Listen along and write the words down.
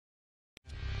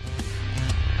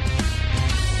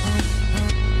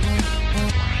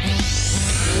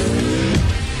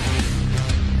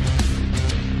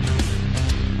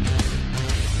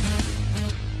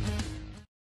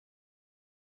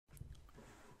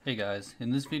Hey guys,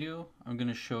 in this video I'm going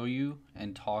to show you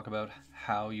and talk about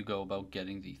how you go about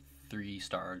getting the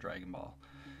 3-star Dragon Ball.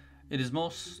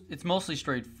 It's mostly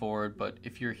straightforward, but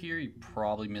if you're here you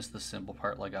probably missed the simple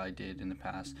part like I did in the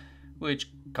past, which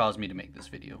caused me to make this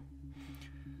video.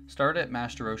 Start at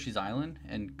Master Roshi's Island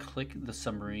and click the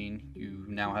submarine you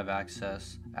now have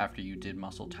access after you did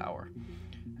Muscle Tower.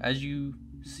 As you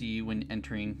see when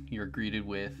entering, you're greeted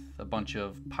with a bunch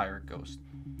of pirate ghosts.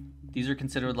 These are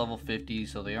considered level 50,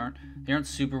 so they aren't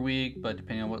super weak, but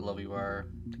depending on what level you are,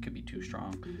 they could be too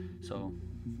strong. So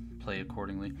play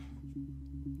accordingly.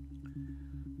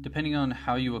 Depending on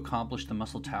how you accomplish the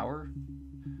Muscle Tower,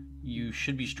 you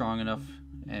should be strong enough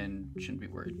and shouldn't be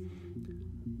worried.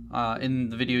 In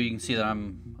the video, you can see that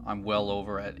I'm well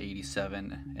over at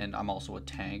 87, and I'm also a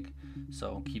tank.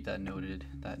 So keep that noted.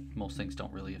 That most things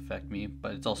don't really affect me,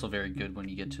 but it's also very good when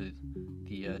you get to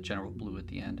the General Blue at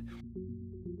the end.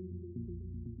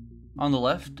 On the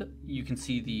left, you can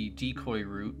see the decoy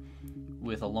route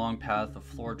with a long path of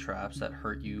floor traps that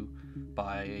hurt you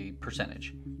by a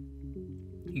percentage.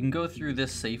 You can go through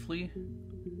this safely,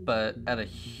 but at a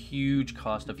huge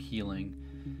cost of healing.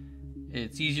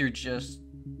 It's easier just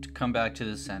to come back to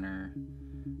the center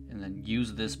and then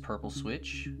use this purple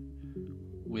switch,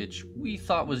 which we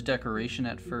thought was decoration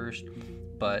at first,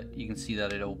 but you can see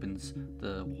that it opens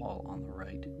the wall on the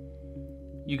right.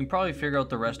 You can probably figure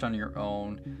out the rest on your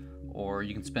own, or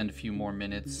you can spend a few more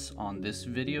minutes on this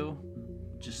video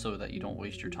just so that you don't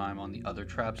waste your time on the other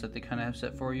traps that they kind of have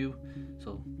set for you.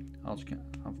 So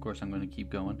of course I'm going to keep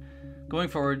going. Going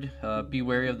forward, be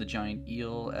wary of the giant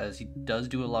eel, as he does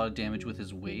do a lot of damage with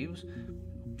his waves,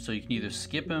 so you can either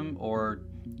skip him or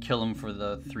kill him for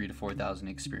the 3,000 to 4,000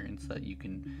 experience that you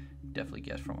can definitely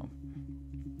get from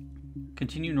him.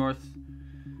 Continue north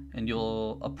and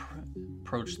you'll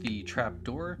approach the trap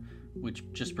door, which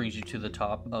just brings you to the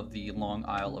top of the long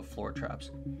aisle of floor traps.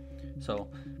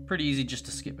 So pretty easy just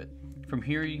to skip it. From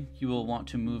here you will want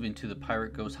to move into the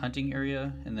pirate ghost hunting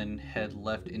area and then head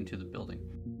left into the building.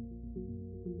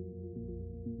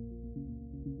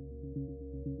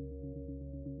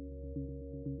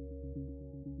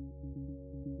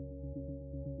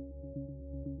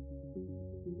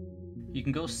 You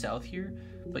can go south here,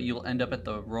 but you'll end up at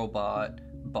the robot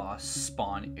boss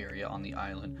spawn area on the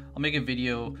island. I'll make a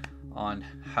video on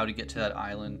how to get to that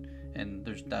island, and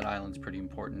that island's pretty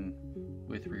important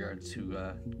with regards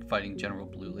to fighting General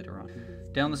Blue later on.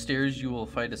 Down the stairs you will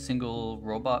fight a single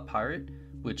robot pirate,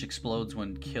 which explodes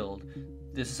when killed.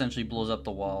 This essentially blows up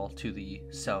the wall to the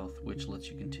south, which lets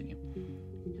you continue.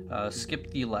 Skip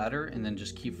the ladder and then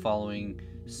just keep following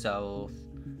south,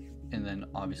 and then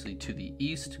obviously to the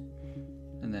east.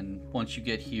 And then once you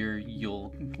get here,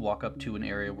 you'll walk up to an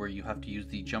area where you have to use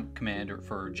the jump command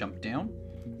for jump down.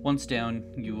 Once down,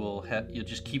 you'll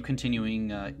just keep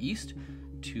continuing east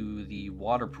to the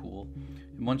water pool.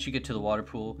 And once you get to the water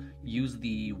pool, use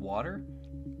the water,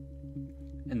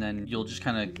 and then you'll just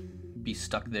kind of be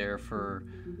stuck there for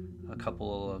a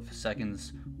couple of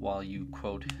seconds while you,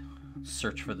 quote,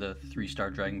 search for the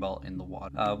 3-star Dragon Ball in the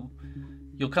water.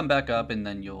 You'll come back up, and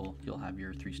then you'll have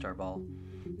your 3-star ball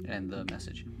and the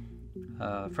message.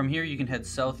 From here you can head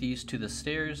southeast to the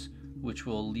stairs, which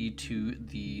will lead to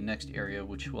the next area,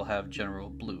 which will have General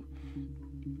Blue.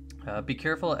 Be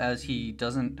careful, as he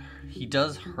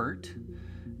does hurt,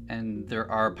 and there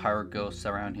are pirate ghosts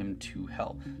around him to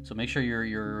help, so make sure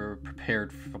you're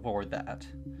prepared for that.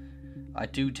 I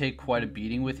do take quite a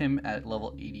beating with him at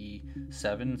level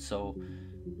 87, so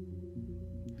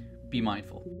be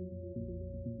mindful.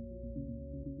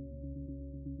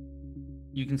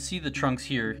 You can see the Trunks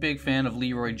here. Big fan of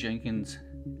Leroy Jenkins,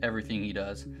 everything he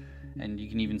does. And you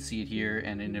can even see it here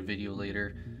and in a video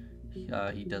later.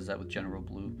 He does that with General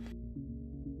Blue.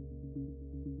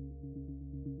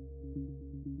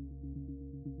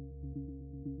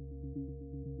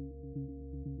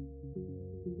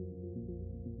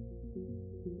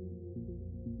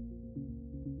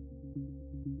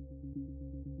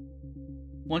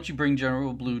 Once you bring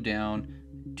General Blue down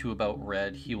to about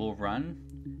red, he will run,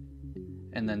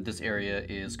 and then this area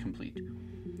is complete.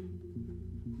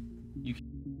 You can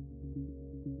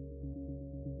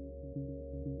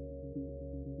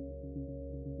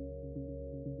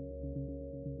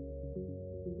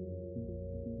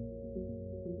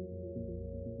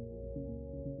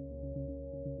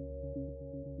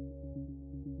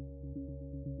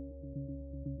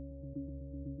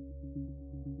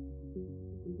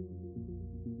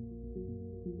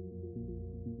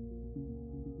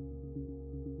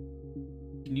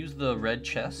use the red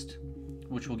chest,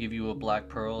 which will give you a black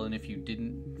pearl, and if you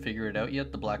didn't figure it out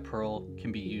yet, the black pearl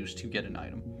can be used to get an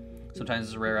item. Sometimes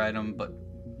it's a rare item, but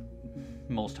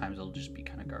most times it'll just be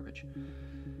kind of garbage.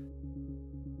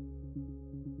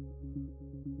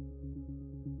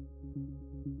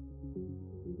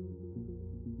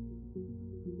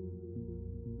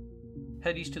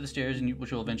 Head east to the stairs,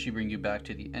 which will eventually bring you back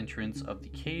to the entrance of the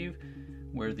cave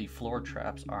where the floor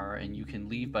traps are, and you can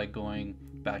leave by going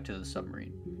back to the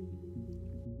submarine.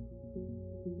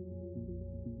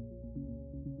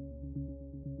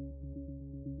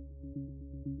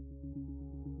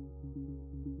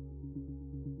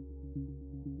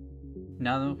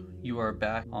 Now you are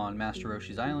back on Master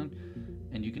Roshi's island,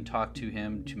 and you can talk to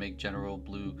him to make General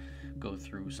Blue go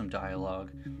through some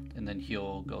dialogue, and then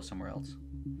he'll go somewhere else.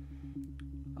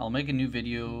 I'll make a new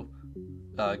video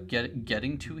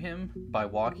getting to him by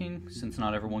walking, since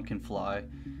not everyone can fly.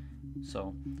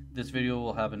 So this video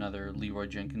will have another Leroy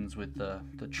Jenkins with the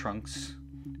trunks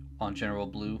on General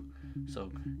Blue.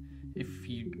 So if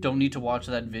you don't need to watch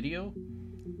that video,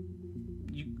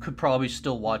 you could probably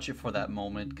still watch it for that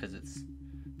moment, because it's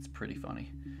pretty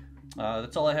funny.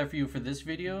 That's all I have for you for this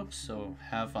video, so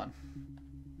have fun.